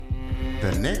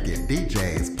The Naked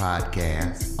DJs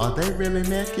podcast. Are they really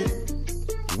naked?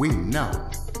 We know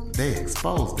they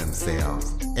expose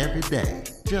themselves every day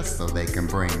just so they can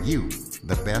bring you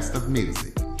the best of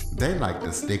music. They like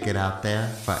to stick it out there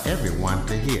for everyone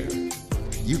to hear.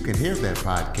 You can hear their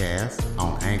podcast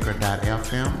on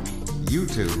Anchor.fm,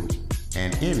 YouTube,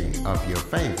 and any of your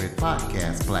favorite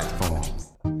podcast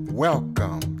platforms.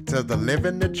 Welcome to the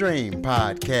Living the Dream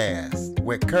podcast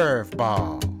with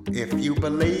Curveball. If you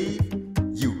believe,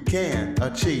 you can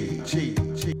achieve.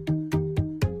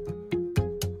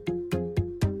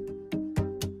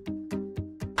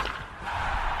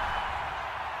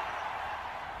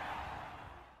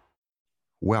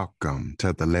 Welcome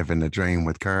to the Living the Dream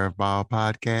with Curveball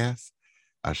podcast,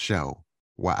 a show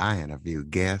where I interview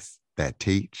guests that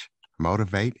teach,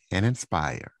 motivate, and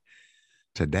inspire.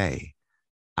 Today,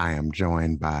 I am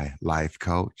joined by life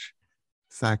coach,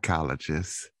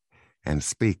 psychologist, and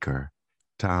speaker,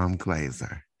 Tom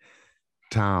Glazer.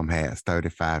 Tom has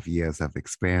 35 years of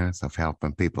experience of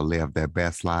helping people live their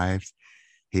best lives.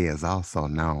 He is also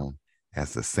known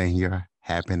as the senior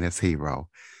happiness hero.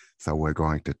 So we're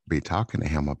going to be talking to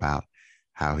him about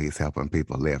how he's helping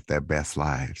people live their best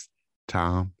lives.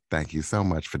 Tom, thank you so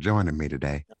much for joining me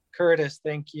today. Curtis,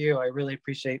 thank you. I really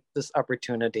appreciate this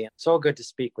opportunity. So good to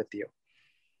speak with you.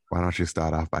 Why don't you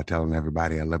start off by telling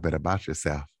everybody a little bit about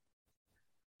yourself?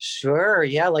 Sure.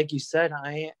 Yeah, like you said,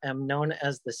 I am known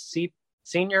as the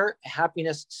senior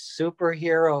happiness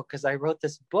superhero because I wrote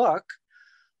this book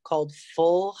called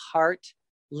Full Heart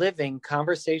Living,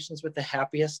 Conversations with the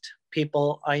Happiest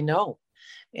People I Know.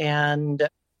 And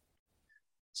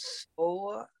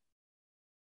so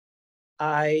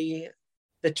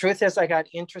the truth is I got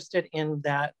interested in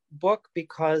that book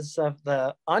because of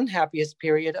the unhappiest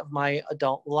period of my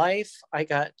adult life.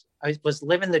 I was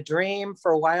living the dream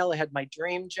for a while. I had my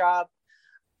dream job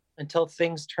until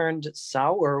things turned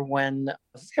sour when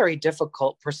a very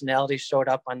difficult personality showed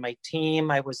up on my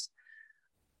team. I was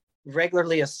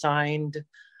regularly assigned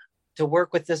to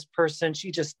work with this person. She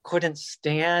just couldn't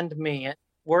stand me.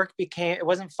 It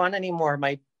wasn't fun anymore.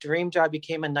 My dream job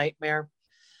became a nightmare.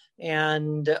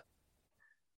 And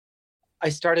I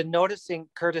started noticing,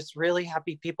 Curtis, really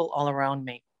happy people all around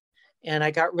me. And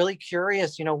I got really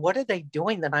curious, what are they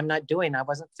doing that I'm not doing? I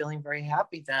wasn't feeling very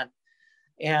happy then.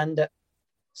 And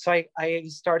so I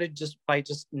started just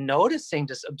noticing,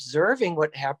 just observing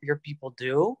what happier people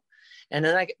do. And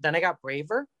then I got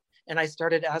braver and I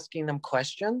started asking them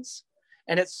questions.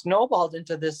 And it snowballed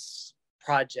into this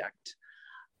project,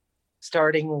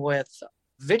 starting with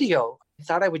video. I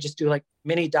thought I would just do like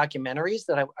mini documentaries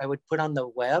that I would put on the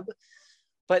web.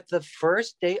 But the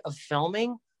first day of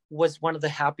filming was one of the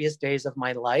happiest days of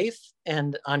my life.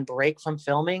 And on break from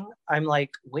filming, I'm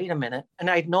like, wait a minute. And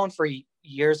I'd known for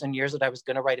years and years that I was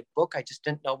going to write a book. I just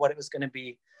didn't know what it was going to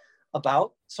be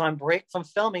about. So on break from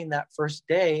filming that first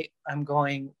day, I'm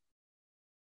going,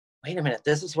 wait a minute,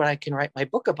 this is what I can write my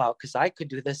book about because I could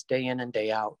do this day in and day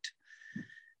out.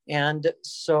 And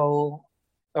so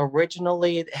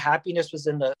originally, happiness was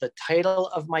in the title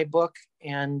of my book.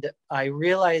 And I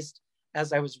realized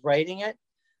as I was writing it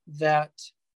that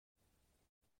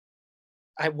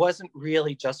I wasn't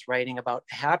really just writing about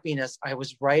happiness. I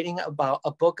was writing about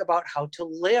a book about how to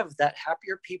live, that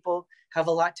happier people have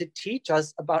a lot to teach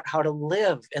us about how to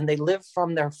live. And they live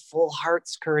from their full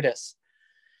hearts, Curtis.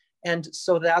 And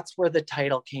so that's where the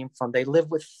title came from. They live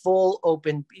with full,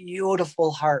 open, beautiful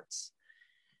hearts.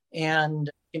 And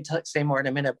I can say more in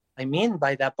a minute what I mean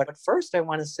by that. But at first, I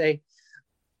want to say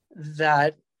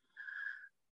that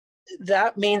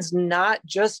means not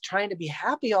just trying to be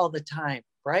happy all the time,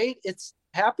 right? It's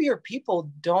happier people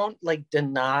don't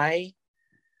deny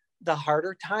the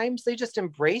harder times. They just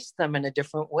embrace them in a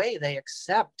different way. They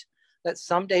accept that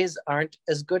some days aren't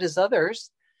as good as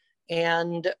others.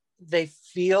 And they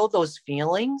feel those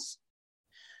feelings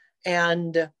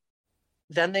and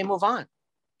then they move on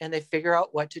and they figure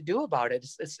out what to do about it.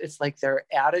 It's like their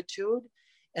attitude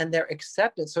and their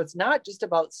acceptance. So it's not just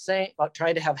about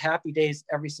trying to have happy days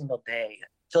every single day. I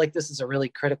feel like this is a really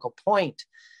critical point.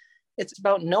 It's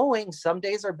about knowing some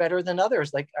days are better than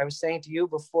others. Like I was saying to you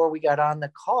before we got on the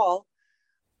call,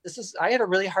 I had a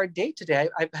really hard day today.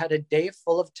 I've had a day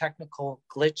full of technical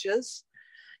glitches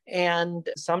and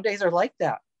some days are like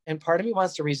that. And part of me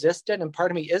wants to resist it. And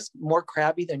part of me is more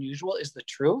crabby than usual, is the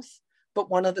truth. But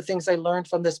one of the things I learned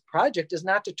from this project is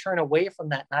not to turn away from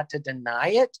that, not to deny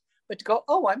it, but to go,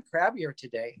 oh, I'm crabbier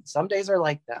today. Some days are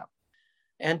like that.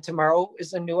 And tomorrow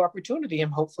is a new opportunity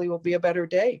and hopefully will be a better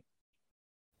day.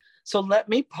 So let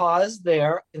me pause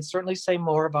there and certainly say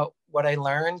more about what I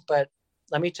learned, but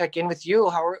let me check in with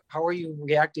you. How are you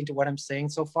reacting to what I'm saying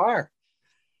so far?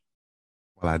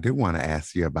 Well, I do want to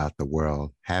ask you about the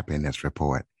World Happiness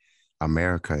Report.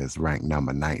 America is ranked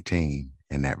number 19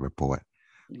 in that report.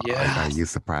 Are Yes. you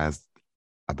surprised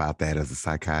about that as a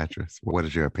psychiatrist? What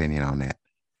is your opinion on that?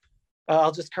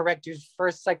 I'll just correct you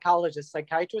first. Psychologists,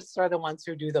 psychiatrists are the ones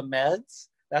who do the meds.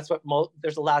 That's what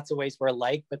there's lots of ways we're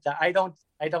alike, but I don't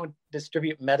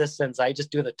distribute medicines. I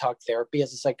just do the talk therapy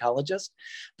as a psychologist.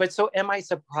 But so am I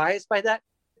surprised by that?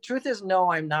 The truth is, no,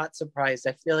 I'm not surprised.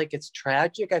 I feel like it's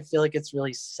tragic. I feel like it's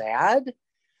really sad,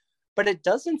 but it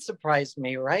doesn't surprise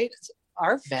me, right?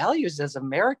 Our values as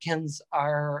Americans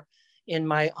are, in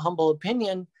my humble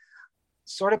opinion,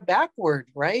 sort of backward,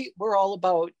 right? We're all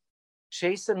about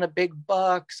chasing the big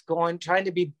bucks, trying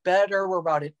to be better. We're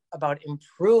about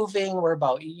improving. We're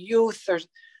about youth.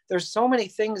 There's so many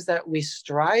things that we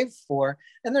strive for,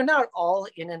 and they're not all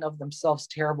in and of themselves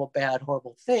terrible, bad,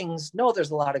 horrible things. No,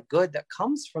 there's a lot of good that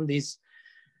comes from these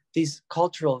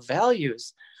cultural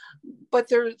values, but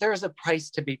there's a price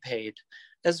to be paid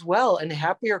as well. And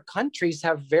happier countries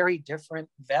have very different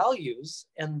values,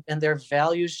 and their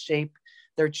values shape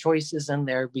their choices and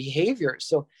their behaviors.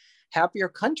 So happier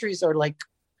countries are like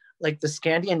the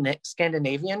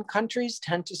Scandinavian countries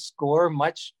tend to score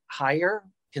much higher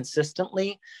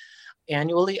consistently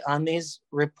annually on these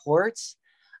reports.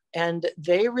 And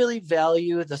they really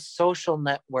value the social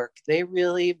network. They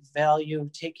really value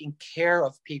taking care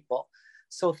of people.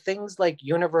 So things like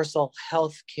universal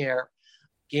health care,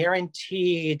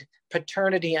 guaranteed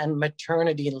paternity and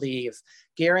maternity leave,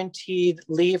 guaranteed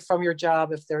leave from your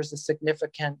job if there's a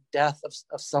significant death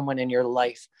of someone in your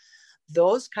life.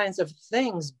 Those kinds of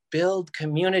things build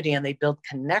community and they build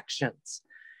connections.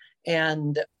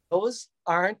 And those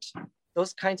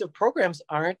kinds of programs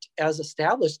aren't as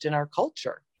established in our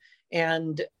culture.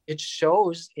 And it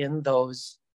shows in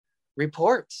those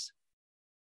reports.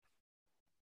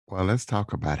 Well, let's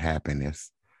talk about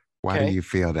happiness. Why do Okay. you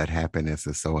feel that happiness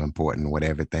is so important with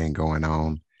everything going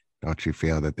on? Don't you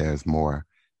feel that there's more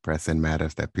pressing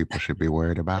matters that people should be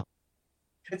worried about?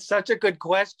 It's such a good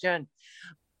question.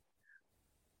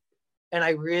 And I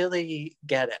really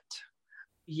get it.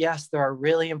 Yes, there are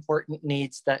really important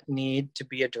needs that need to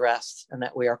be addressed and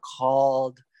that we are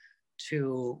called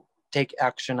to take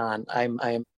action on.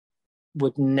 I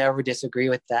would never disagree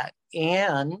with that.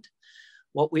 And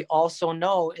what we also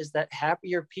know is that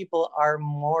happier people are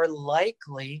more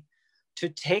likely to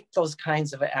take those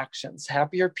kinds of actions.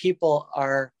 Happier people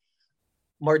are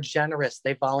more generous.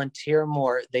 They volunteer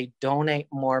more. They donate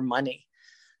more money.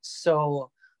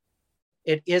 So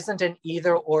it isn't an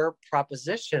either or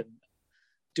proposition.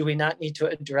 Do we not need to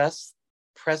address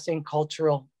pressing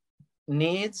cultural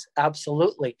needs?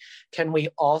 Absolutely. Can we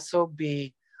also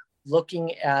be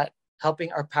looking at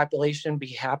helping our population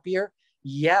be happier?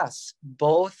 Yes,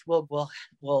 both will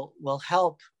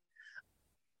help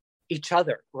each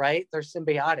other, right? They're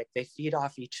symbiotic. They feed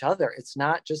off each other. It's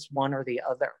not just one or the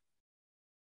other.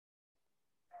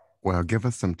 Well, give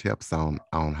us some tips on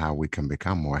how we can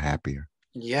become more happier.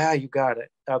 Yeah, you got it.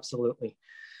 Absolutely.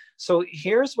 So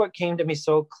here's what came to me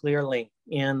so clearly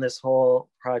in this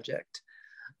whole project.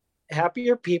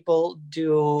 Happier people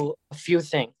do a few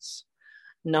things.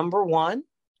 Number one,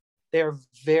 they're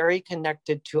very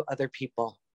connected to other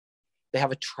people. They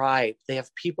have a tribe. They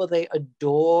have people they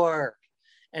adore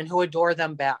and who adore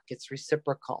them back. It's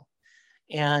reciprocal.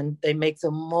 And they make the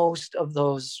most of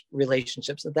those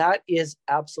relationships. That is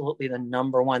absolutely the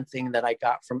number one thing that I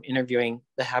got from interviewing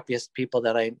the happiest people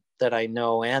that I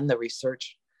know and the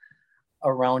research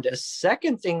around it. A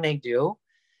second thing they do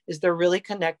is they're really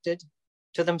connected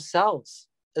to themselves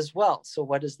as well. So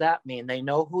what does that mean? They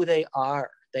know who they are.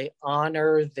 They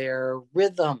honor their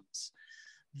rhythms.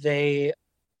 They're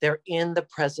in the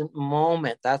present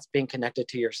moment. That's being connected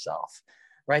to yourself,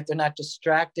 right? They're not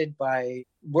distracted by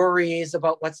worries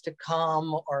about what's to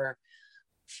come or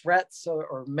frets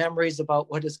or memories about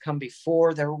what has come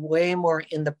before. They're way more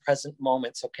in the present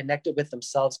moment. So connected with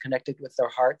themselves, connected with their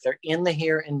heart. They're in the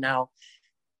here and now,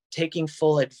 taking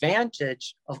full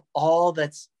advantage of all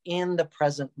that's in the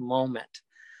present moment.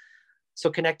 So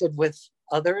connected with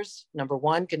others, number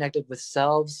one, connected with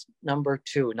selves, number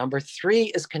two. Number three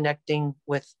is connecting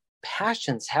with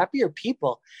passions. Happier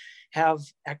people have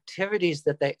activities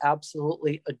that they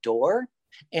absolutely adore,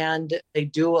 and they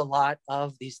do a lot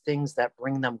of these things that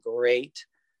bring them great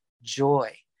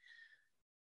joy.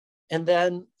 And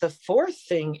then the fourth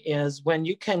thing is when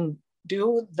you can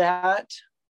do that,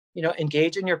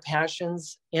 engage in your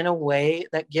passions in a way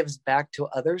that gives back to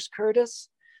others, Curtis,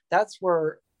 that's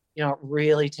where, it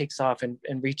really takes off and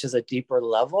reaches a deeper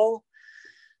level.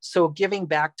 So giving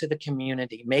back to the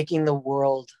community, making the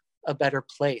world a better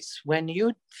place. When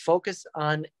you focus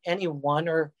on any one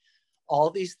or all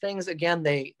these things, again,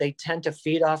 they tend to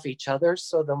feed off each other.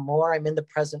 So the more I'm in the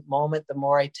present moment, the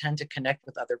more I tend to connect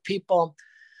with other people.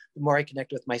 The more I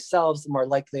connect with myself, the more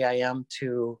likely I am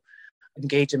to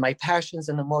engage in my passions,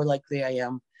 and the more likely I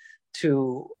am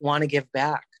to want to give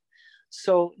back.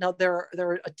 So now there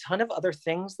are a ton of other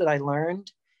things that I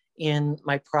learned in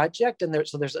my project, and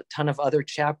there's a ton of other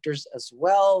chapters as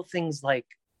well. Things like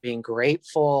being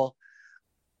grateful,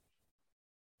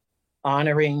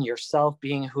 honoring yourself,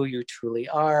 being who you truly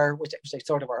are, which I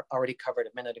sort of already covered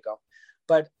a minute ago.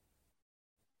 But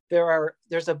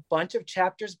there's a bunch of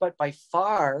chapters, but by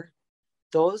far,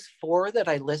 those 4 that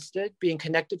I listed, being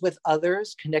connected with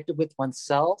others, connected with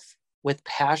oneself, with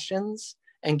passions,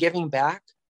 and giving back,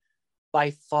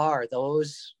 by far,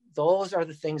 those are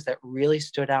the things that really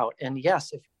stood out. And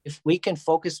yes, if we can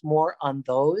focus more on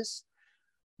those,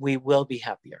 we will be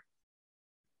happier.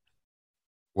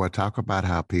 Well, talk about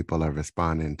how people are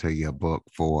responding to your book,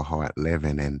 Full Heart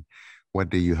Living, and what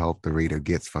do you hope the reader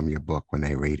gets from your book when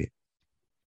they read it?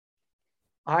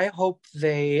 I hope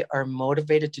they are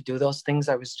motivated to do those things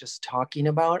I was just talking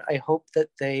about. I hope that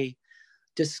they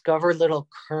discover little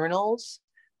kernels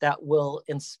that will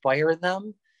inspire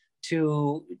them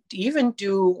to even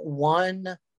do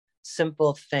one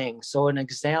simple thing. So an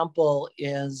example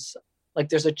is, like,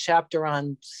 there's a chapter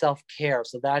on self-care.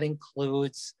 So that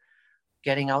includes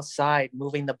getting outside,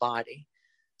 moving the body.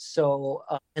 So,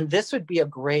 and this would be a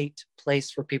great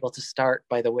place for people to start,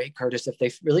 by the way, Curtis, if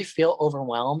they really feel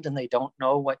overwhelmed and they don't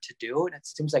know what to do and it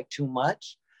seems like too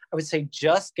much, I would say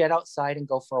just get outside and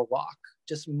go for a walk.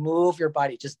 Just move your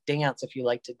body, just dance if you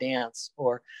like to dance,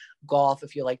 or golf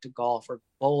if you like to golf, or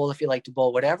bowl if you like to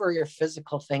bowl, whatever your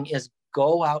physical thing is,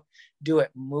 go out, do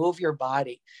it, move your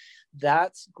body.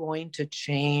 That's going to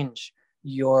change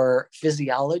your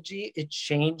physiology. It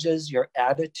changes your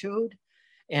attitude,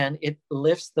 and it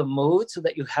lifts the mood so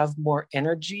that you have more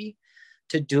energy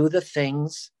to do the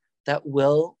things that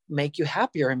will make you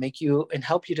happier and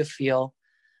help you to feel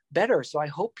better. So I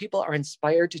hope people are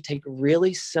inspired to take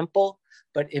really simple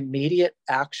but immediate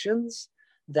actions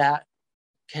that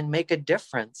can make a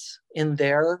difference in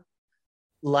their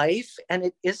life. And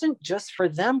it isn't just for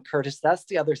them, Curtis. That's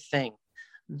the other thing,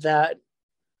 that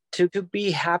to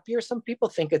be happier, some people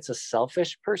think it's a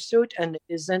selfish pursuit, and it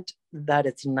isn't that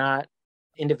it's not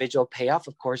individual payoff.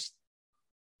 Of course,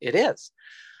 it is.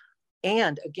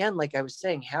 And again, like I was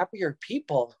saying, happier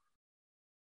people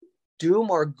do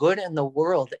more good in the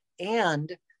world,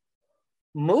 and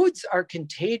moods are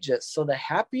contagious. So the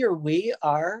happier we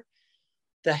are,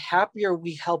 the happier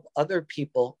we help other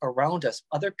people around us.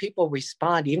 Other people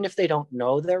respond, even if they don't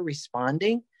know they're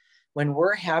responding. When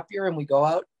we're happier and we go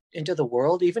out into the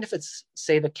world, even if it's,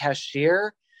 say, the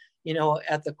cashier,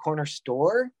 at the corner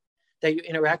store that you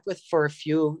interact with for a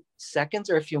few seconds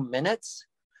or a few minutes,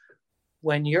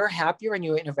 when you're happier and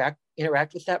you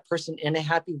interact with that person in a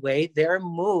happy way, their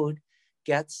mood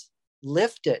gets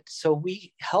lifted. So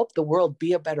we help the world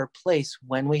be a better place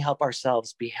when we help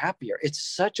ourselves be happier. It's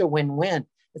such a win-win.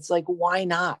 It's like, why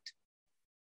not?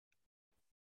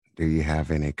 Do you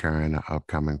have any current or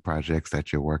upcoming projects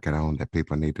that you're working on that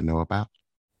people need to know about?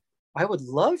 I would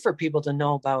love for people to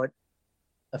know about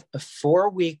a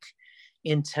 4-week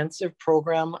intensive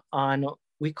program on,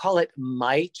 we call it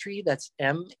Maitri. That's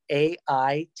Maitri.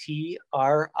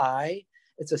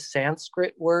 It's a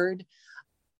Sanskrit word.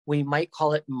 We might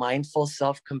call it mindful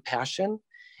self-compassion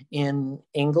in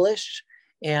English.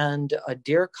 And a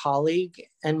dear colleague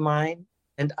of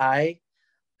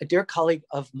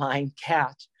mine,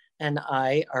 Kat, and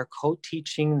I are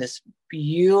co-teaching this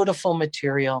beautiful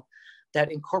material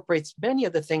that incorporates many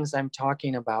of the things I'm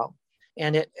talking about.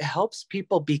 And it helps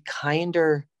people be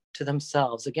kinder to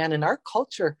themselves. Again, in our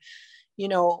culture,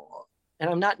 and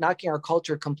I'm not knocking our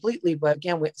culture completely, but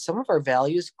again, some of our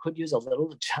values could use a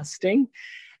little adjusting.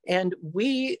 And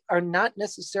we are not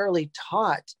necessarily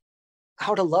taught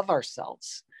how to love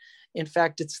ourselves. In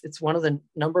fact, it's one of the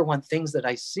number one things that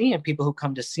I see in people who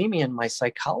come to see me in my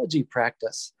psychology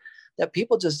practice, that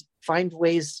people just find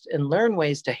ways and learn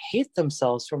ways to hate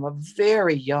themselves from a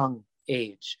very young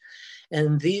age.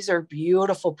 And these are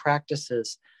beautiful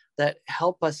practices that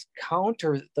help us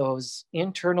counter those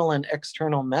internal and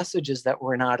external messages that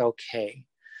we're not okay.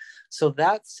 So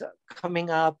that's coming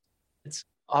up. It's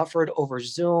offered over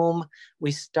Zoom.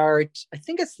 We start, I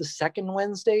think it's the second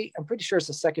Wednesday. I'm pretty sure it's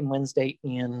the second Wednesday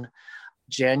in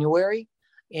January.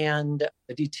 And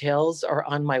the details are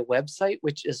on my website,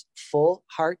 which is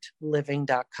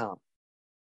fullheartliving.com.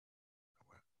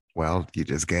 Well, you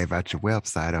just gave out your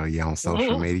website. Are you on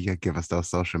social media? Give us those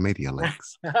social media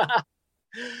links.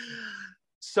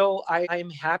 So I'm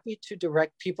happy to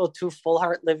direct people to Full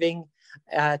Heart Living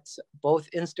at both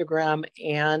Instagram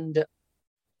and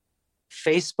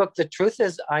Facebook. The truth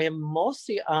is, I am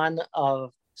mostly on a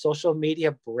social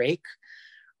media break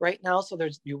right now, so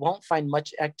you won't find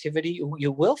much activity.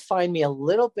 You will find me a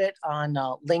little bit on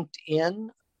LinkedIn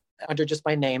under just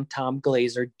my name, Tom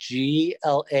Glaser,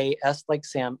 Glas like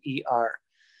Sam, ER.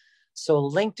 So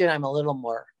LinkedIn, I'm a little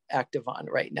more active on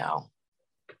right now.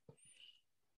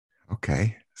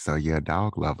 Okay, so you're a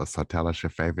dog lover, so tell us your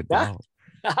favorite dog.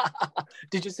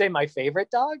 Did you say my favorite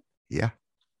dog? Yeah,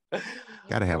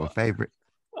 gotta have a favorite.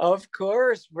 Of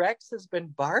course, Rex has been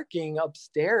barking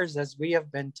upstairs as we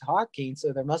have been talking.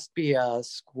 So there must be a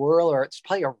squirrel, or it's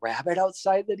probably a rabbit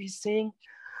outside that he's seeing.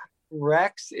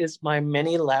 Rex is my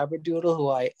mini Labradoodle who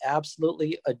I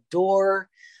absolutely adore.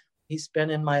 He's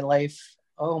been in my life,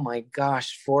 oh my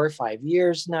gosh, 4 or 5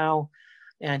 years now.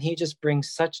 And he just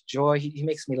brings such joy. He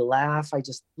makes me laugh. I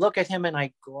just look at him and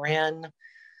I grin.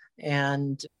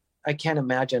 And I can't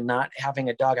imagine not having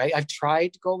a dog. I've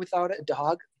tried to go without a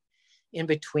dog in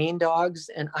between dogs,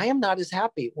 and I am not as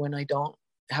happy when I don't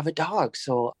have a dog.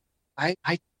 So I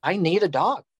need a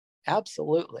dog.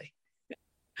 Absolutely.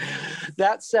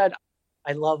 That said,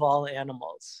 I love all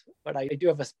animals, but I do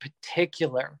have a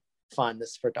particular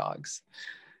fondness for dogs.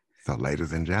 So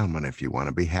ladies and gentlemen, if you want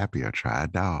to be happier, try a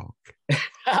dog.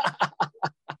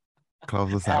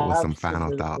 Close us out with some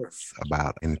final thoughts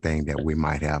about anything that we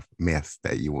might have missed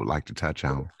that you would like to touch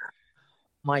on.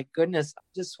 My goodness, I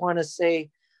just want to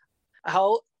say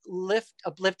how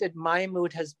uplifted my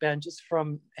mood has been just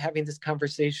from having this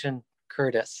conversation,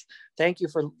 Curtis. Thank you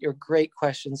for your great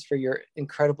questions, for your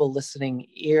incredible listening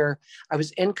ear. I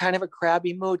was in kind of a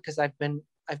crabby mood because I've been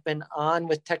on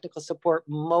with technical support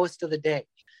most of the day.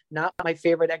 Not my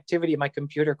favorite activity. My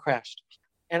computer crashed.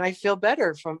 And I feel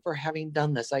better for having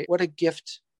done this. What a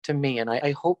gift to me. And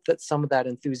I hope that some of that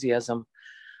enthusiasm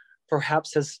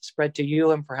perhaps has spread to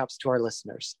you and perhaps to our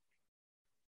listeners.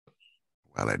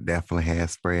 Well, it definitely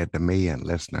has spread to me, and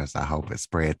listeners, I hope it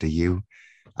spread to you.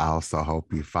 I also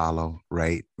hope you follow,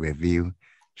 rate, review,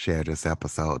 share this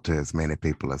episode to as many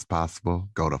people as possible.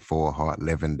 Go to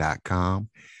fullheartliving.com,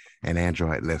 and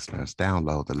Android listeners,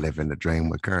 download the Living the Dream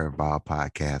with Curveball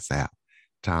podcast app.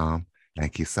 Tom,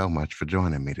 thank you so much for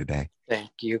joining me today.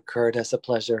 Thank you, Curtis. A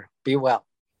pleasure. Be well.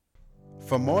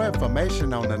 For more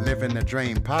information on the Living the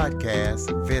Dream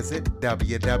podcast, visit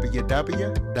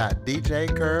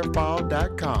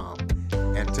www.djcurveball.com.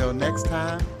 Until next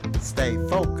time, stay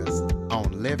focused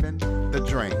on living the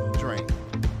dream.